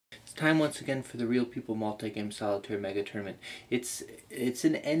time once again for the Real People Multi-Game Solitaire Mega Tournament. It's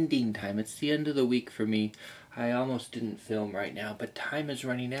an ending time. It's the end of the week for me. I almost didn't film right now, but time is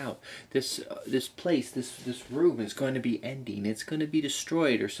running out. This place, this room is going to be ending. It's going to be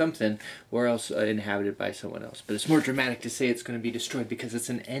destroyed or something, or else inhabited by someone else. But it's more dramatic to say it's going to be destroyed because it's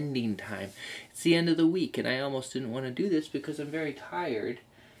an ending time. It's the end of the week, and I almost didn't want to do this because I'm very tired,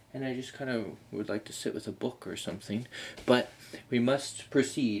 and I just kind of would like to sit with a book or something. But we must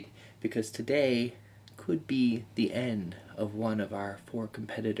proceed because today could be the end of one of our 4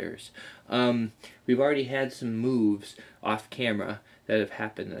 competitors. We've already had some moves off camera that have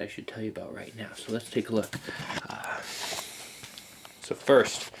happened that I should tell you about right now. So let's take a look. So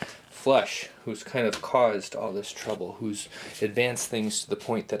first, Flush, who's kind of caused all this trouble, who's advanced things to the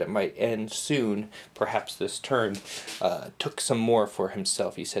point that it might end soon, perhaps this turn, took some more for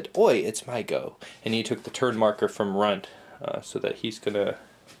himself. He said, "Oi, it's my go." And he took the turn marker from Runt, so that he's going to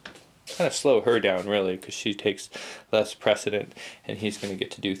kind of slow her down, really, because she takes less precedent, and he's going to get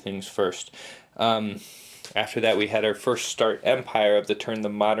to do things first. After that, we had our first start Empire of the turn, the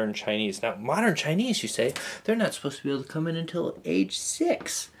Modern Chinese. Now, Modern Chinese, you say, they're not supposed to be able to come in until age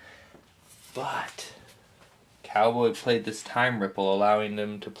 6. But Cowboy played this time ripple, allowing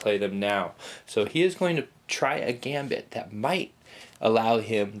them to play them now. So he is going to try a gambit that might allow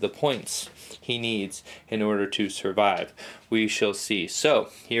him the points he needs in order to survive. We shall see. So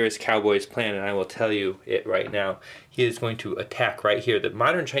here is Cowboy's plan, and I will tell you it right now. He is going to attack right here. The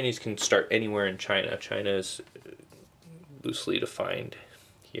Modern Chinese can start anywhere in China. China is loosely defined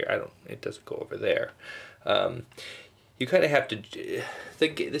here. It doesn't go over there. You kind of have to,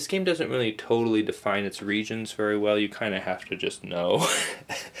 this game doesn't really totally define its regions very well. You kind of have to just know.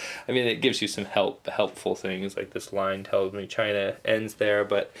 I mean, it gives you some helpful things, like this line tells me China ends there,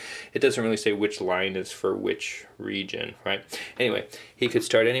 but it doesn't really say which line is for which region, right? Anyway, he could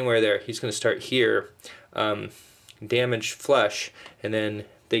start anywhere there. He's going to start here, damage Flush, and then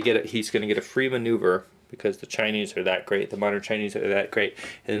he's going to get a free maneuver, because the Chinese are that great, the Modern Chinese are that great,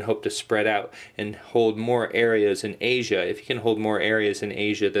 and then hope to spread out and hold more areas in Asia. If he can hold more areas in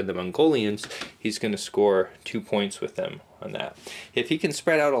Asia than the Mongolians, he's going to score 2 points with them on that. If he can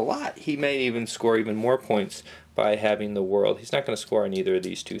spread out a lot, he may even score even more points by having the world. He's not going to score on either of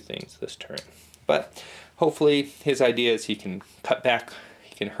these 2 things this turn. But hopefully his idea is he can cut back,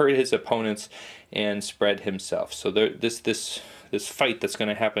 he can hurt his opponents, and spread himself. So this fight that's going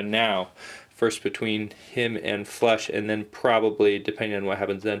to happen now, first between him and Flush, and then probably, depending on what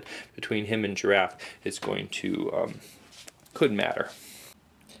happens then, between him and Giraffe, is going to, could matter.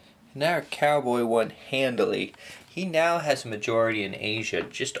 Now Cowboy won handily. He now has a majority in Asia,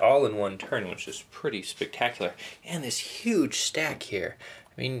 just all in one turn, which is pretty spectacular. And this huge stack here.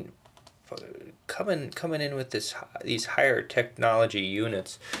 I mean, coming in with these higher technology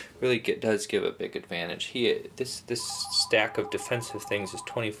units really does give a big advantage. This stack of defensive things is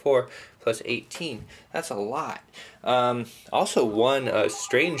 24 plus 18. That's a lot. Also won a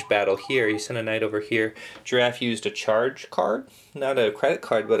strange battle here. He sent a knight over here. Giraffe used a charge card, not a credit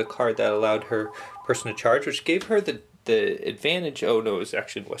card, but a card that allowed her person to charge, which gave her the advantage. Oh no, it was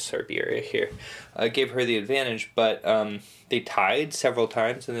actually in West Siberia here. Gave her the advantage, but they tied several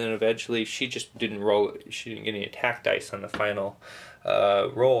times, and then eventually she just didn't roll. She didn't get any attack dice on the final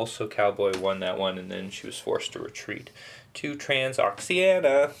roll, so Cowboy won that one, and then she was forced to retreat to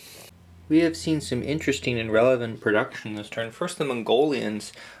Transoxiana. We have seen some interesting and relevant production this turn. First, the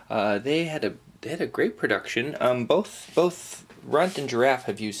Mongolians. They had a great production. Both Runt and Giraffe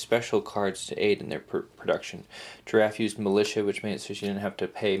have used special cards to aid in their production. Giraffe used Militia, which made it so she didn't have to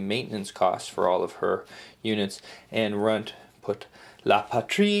pay maintenance costs for all of her units, and Runt put La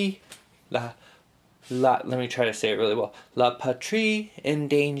Patrie, let me try to say it really well, La Patrie en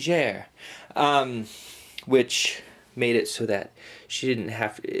danger, which made it so that she didn't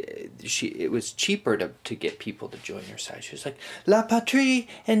have it was cheaper to get people to join her side. She was like, La Patrie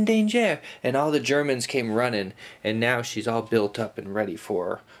en danger, and all the Germans came running, and now she's all built up and ready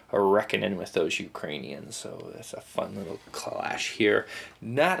for a reckoning with those Ukrainians. So that's a fun little clash here.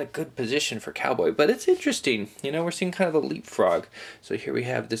 Not a good position for Cowboy, but it's interesting. You know, we're seeing kind of a leapfrog. So here we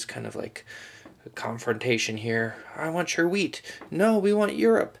have this kind of like a confrontation here. I want your wheat. No, we want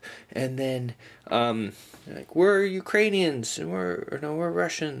Europe. And then like, we're Ukrainians, and we're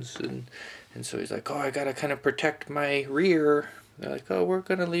Russians, and so he's like, oh, I gotta kind of protect my rear. They're like, oh, we're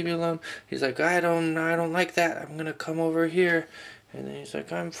gonna leave you alone. He's like, I don't like that. I'm gonna come over here, and then he's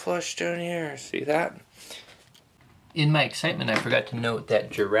like, I'm Flush down here. See that? In my excitement, I forgot to note that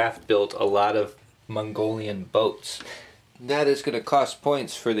Giraffe built a lot of Mongolian boats. That is going to cost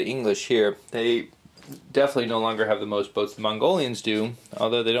points for the English here. They definitely no longer have the most boats. The Mongolians do,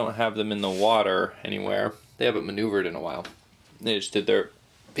 although they don't have them in the water anywhere. They haven't maneuvered in a while. They just did their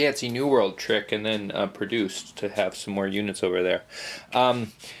fancy New World trick and then produced to have some more units over there.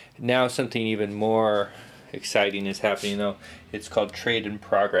 Now something even more exciting is happening, though. It's called Trade in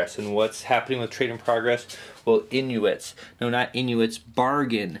Progress. And what's happening with Trade in Progress? Well, Inuits. No, not Inuits.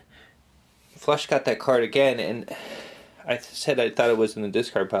 Bargain. Flush got that card again, and I said I thought it was in the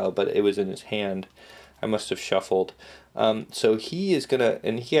discard pile, but it was in his hand. I must have shuffled. So he is gonna,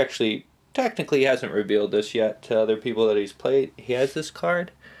 and he actually technically hasn't revealed this yet to other people that he's played. He has this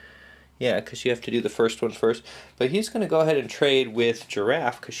card. Yeah, because you have to do the first one first. But he's going to go ahead and trade with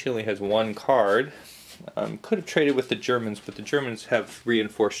Giraffe because she only has one card. Could have traded with the Germans, but the Germans have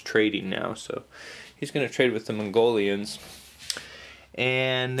reinforced trading now. So he's going to trade with the Mongolians.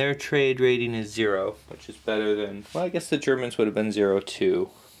 And their trade rating is 0, which is better than... Well, I guess the Germans would have been 0 too.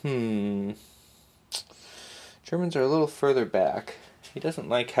 Germans are a little further back. He doesn't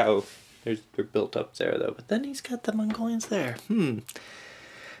like how they're built up there, though. But then he's got the Mongolians there.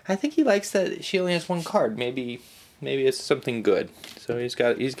 I think he likes that she only has one card. Maybe it's something good. So he's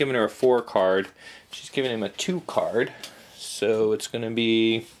giving her a 4 card. She's giving him a 2 card. So it's going to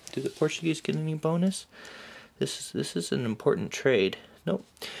be... Do the Portuguese get any bonus? This is an important trade. Nope.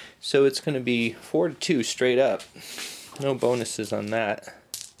 So it's going to be 4-2 straight up. No bonuses on that.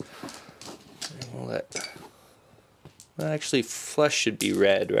 And we'll let... Well, actually, flush should be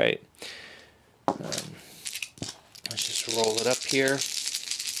red, right? Let's just roll it up here.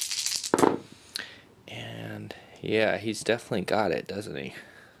 And yeah, he's definitely got it, doesn't he?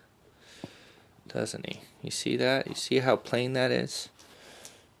 Doesn't he? You see that? You see how plain that is?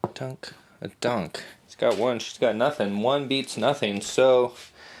 Dunk. A dunk. He's got one, she's got nothing. One beats nothing, so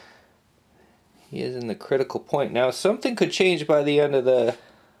he is in the critical point. Now, something could change by the end of the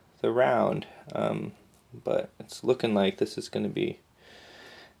round, but it's looking like this is going to be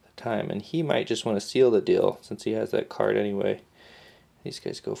the time. And he might just want to seal the deal since he has that card anyway. These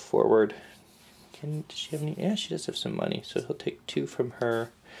guys go forward. Does she have any? Yeah, she does have some money, so he'll take 2 from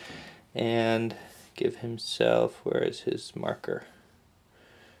her and give himself, where is his marker?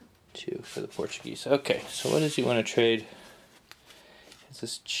 2 for the Portuguese. Okay, so what does he want to trade? It's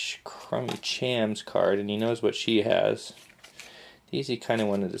this crummy Chams card, and he knows what she has. These he kind of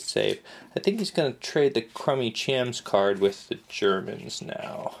wanted to save. I think he's going to trade the crummy Chams card with the Germans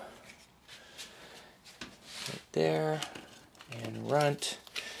now. Right there. And runt.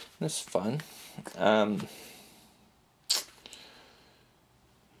 That's fun.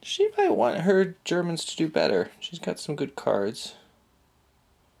 She might want her Germans to do better. She's got some good cards.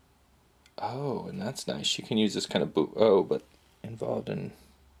 Oh, and that's nice. She can use this kind of but involved in...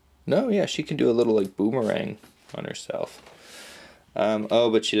 No, yeah, she can do a little like boomerang on herself.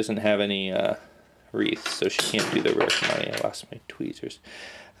 But she doesn't have any wreaths, so she can't do the rare commodity. I lost my tweezers.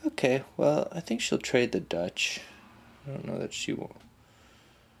 Okay, well, I think she'll trade the Dutch. I don't know that she won't.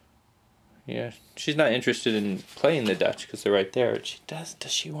 Yeah, she's not interested in playing the Dutch because they're right there. She does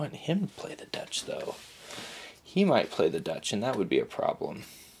she want him to play the Dutch, though? He might play the Dutch, and that would be a problem.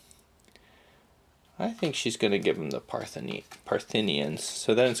 I think she's going to give him the Parthenians.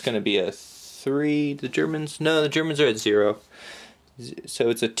 So then it's going to be a 3. The Germans... No, the Germans are at 0. So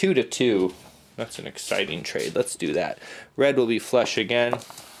it's a 2-2. That's an exciting trade. Let's do that. Red will be flush again.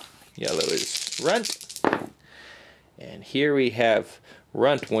 Yellow is runt. And here we have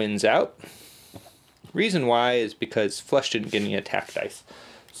runt wins out. Reason why is because flush didn't get any attack dice.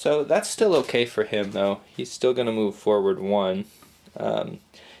 So that's still okay for him, though. He's still going to move forward 1.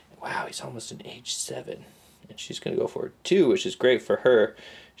 Wow, he's almost in age 7. And she's going to go forward 2, which is great for her.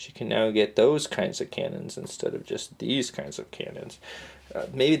 She can now get those kinds of cannons instead of just these kinds of cannons.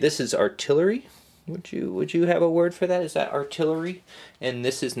 Maybe this is artillery? Would you have a word for that? Is that artillery? And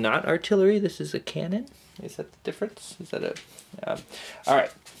this is not artillery, this is a cannon? Is that the difference? Is that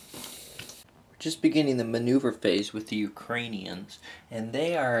alright. We're just beginning the maneuver phase with the Ukrainians. And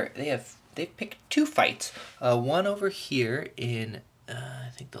they've picked 2 fights. One over here in I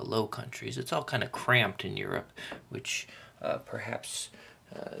think the Low Countries. It's all kind of cramped in Europe, which perhaps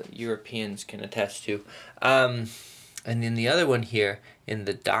Europeans can attest to. And then the other one here in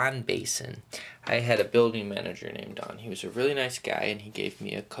the Don Basin, I had a building manager named Don. He was a really nice guy, and he gave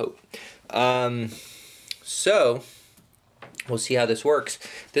me a coat. So we'll see how this works.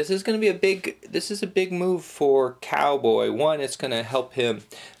 This is going to be a big move for Cowboy. One, it's going to help him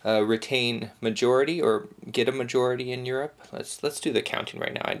retain majority or get a majority in Europe. Let's do the counting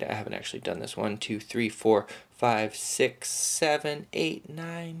right now. I haven't actually done this. 1, 2, 3, 4, 5, 6, 7, 8,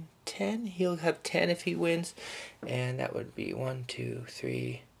 9, 10. He'll have 10 if he wins, and that would be 1, 2,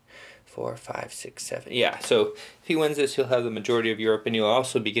 3, 4, 5, 6, 7. Yeah, so if he wins this, he'll have the majority of Europe, and he'll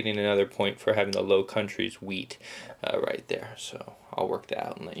also be getting another point for having the Low Countries wheat right there. So I'll work that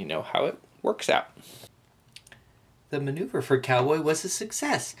out and let you know how it works out. The maneuver for Cowboy was a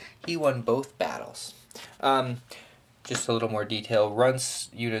success. He won both battles. Just a little more detail. Runts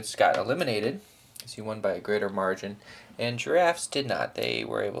units got eliminated, as he won by a greater margin, and Giraffes did not. They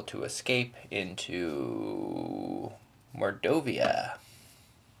were able to escape into Mordovia.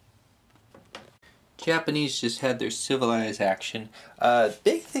 Japanese just had their civilized action.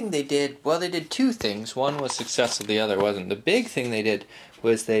 Big thing they did, well, they did two things. One was successful, the other wasn't. The big thing they did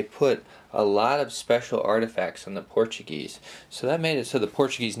was they put a lot of special artifacts on the Portuguese. So that made it so the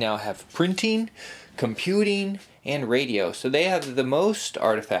Portuguese now have printing, computing, and radio. So they have the most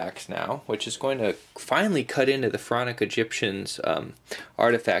artifacts now, which is going to finally cut into the Pharaonic Egyptians'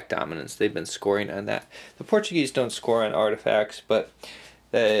 artifact dominance. They've been scoring on that. The Portuguese don't score on artifacts, but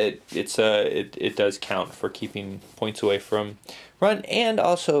it does count for keeping points away from run, and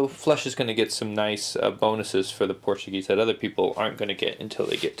also Flush is going to get some nice bonuses for the Portuguese that other people aren't going to get until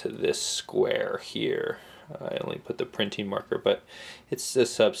they get to this square here. I only put the printing marker, but it's a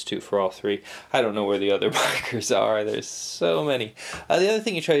substitute for all three. I don't know where the other markers are. There's so many. The other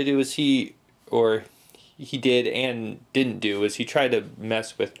thing he tried to do was he did and didn't do is he tried to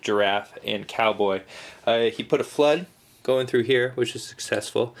mess with Giraffe and Cowboy. He put a flood going through here, which is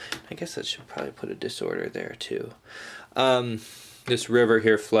successful. I guess I should probably put a disorder there too. This river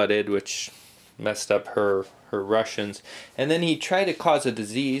here flooded, which messed up her Russians. And then he tried to cause a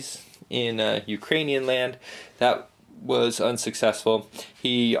disease in Ukrainian land. That was unsuccessful.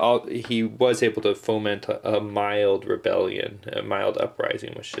 He was able to foment a mild rebellion, a mild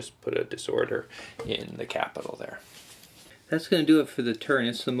uprising, which just put a disorder in the capital there. That's going to do it for the turn.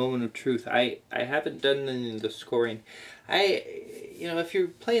 It's the moment of truth. I haven't done any of the scoring. If you're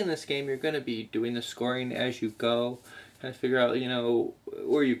playing this game, you're going to be doing the scoring as you go. Kind of figure out,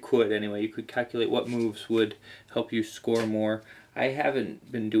 or you could anyway. You could calculate what moves would help you score more. I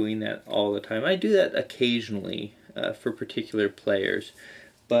haven't been doing that all the time. I do that occasionally for particular players,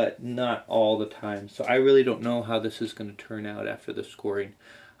 but not all the time. So I really don't know how this is going to turn out after the scoring.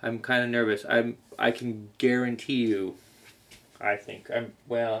 I'm kind of nervous. I can guarantee you. I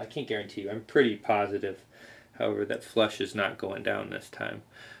can't guarantee you. I'm pretty positive, however, that Flush is not going down this time.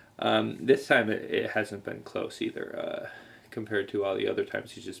 This time it hasn't been close either. Compared to all the other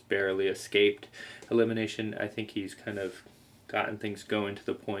times, he's just barely escaped elimination. I think he's kind of gotten things going to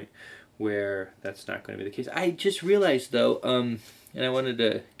the point where that's not going to be the case. I just realized, though, and I wanted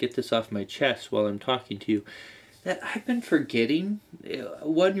to get this off my chest while I'm talking to you, that I've been forgetting.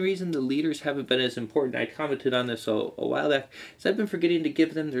 One reason the leaders haven't been as important, I commented on this a while back, is I've been forgetting to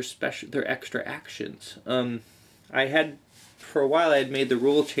give them their extra actions. For a while I had made the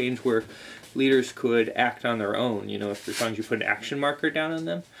rule change where leaders could act on their own, as long as you put an action marker down on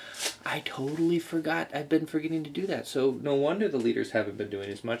them. I totally forgot. I've been forgetting to do that. So no wonder the leaders haven't been doing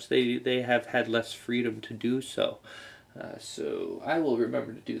as much. They have had less freedom to do so. So I will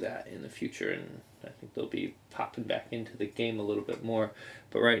remember to do that in the future, and I think they'll be popping back into the game a little bit more.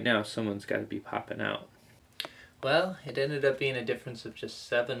 But right now, someone's got to be popping out. Well, it ended up being a difference of just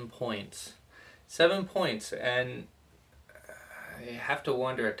 7 points. 7 points, and I have to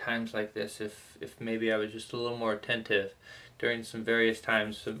wonder at times like this if maybe I was just a little more attentive during some various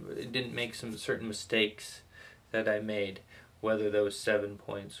times, so it didn't make some certain mistakes that I made, whether those 7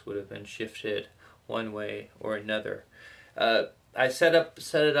 points would have been shifted one way or another. I set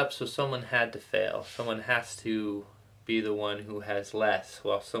it up so someone had to fail. Someone has to be the one who has less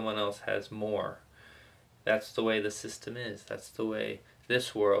while someone else has more. That's the way the system is. That's the way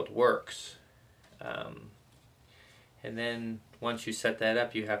this world works. And then once you set that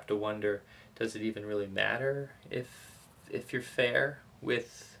up, you have to wonder, does it even really matter if you're fair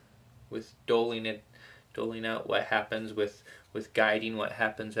with doling out what happens, with guiding what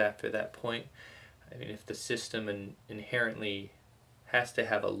happens after that point? I mean, if the system inherently has to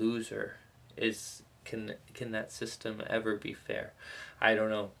have a loser, can that system ever be fair? I don't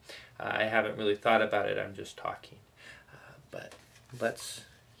know. I haven't really thought about it. I'm just talking. But let's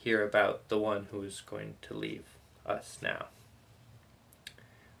hear about the one who is going to leave us now.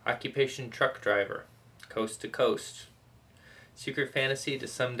 Occupation truck driver, coast to coast. Secret fantasy to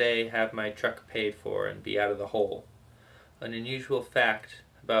someday have my truck paid for and be out of the hole. An unusual fact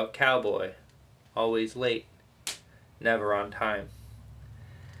about cowboy, always late, never on time.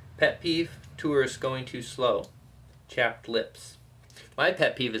 Pet peeve, tourists going too slow. Chapped lips. My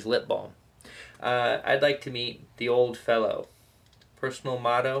pet peeve is lip balm. I'd like to meet the old fellow. Personal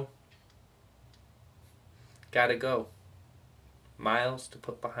motto, gotta go. Miles to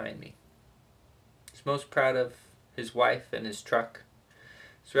put behind me. He's most proud of his wife and his truck.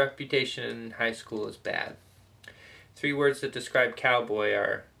 His reputation in high school is bad. 3 words that describe Cowboy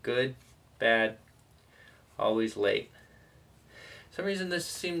are good, bad, always late. For some reason this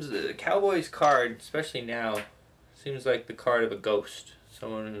seems, the Cowboy's card, especially now, seems like the card of a ghost.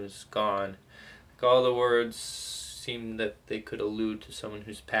 Someone who's gone. Like all the words seem that they could allude to someone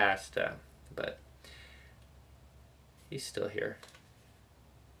who's passed, but he's still here.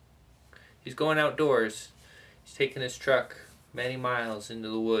 He's going outdoors. He's taking his truck many miles into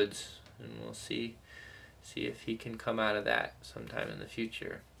the woods, and we'll see if he can come out of that sometime in the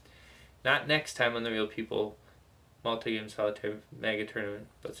future. Not next time on the Real People Multi-Game Solitaire Mega Tournament,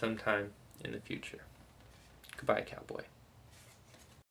 but sometime in the future. Goodbye, Cowboy.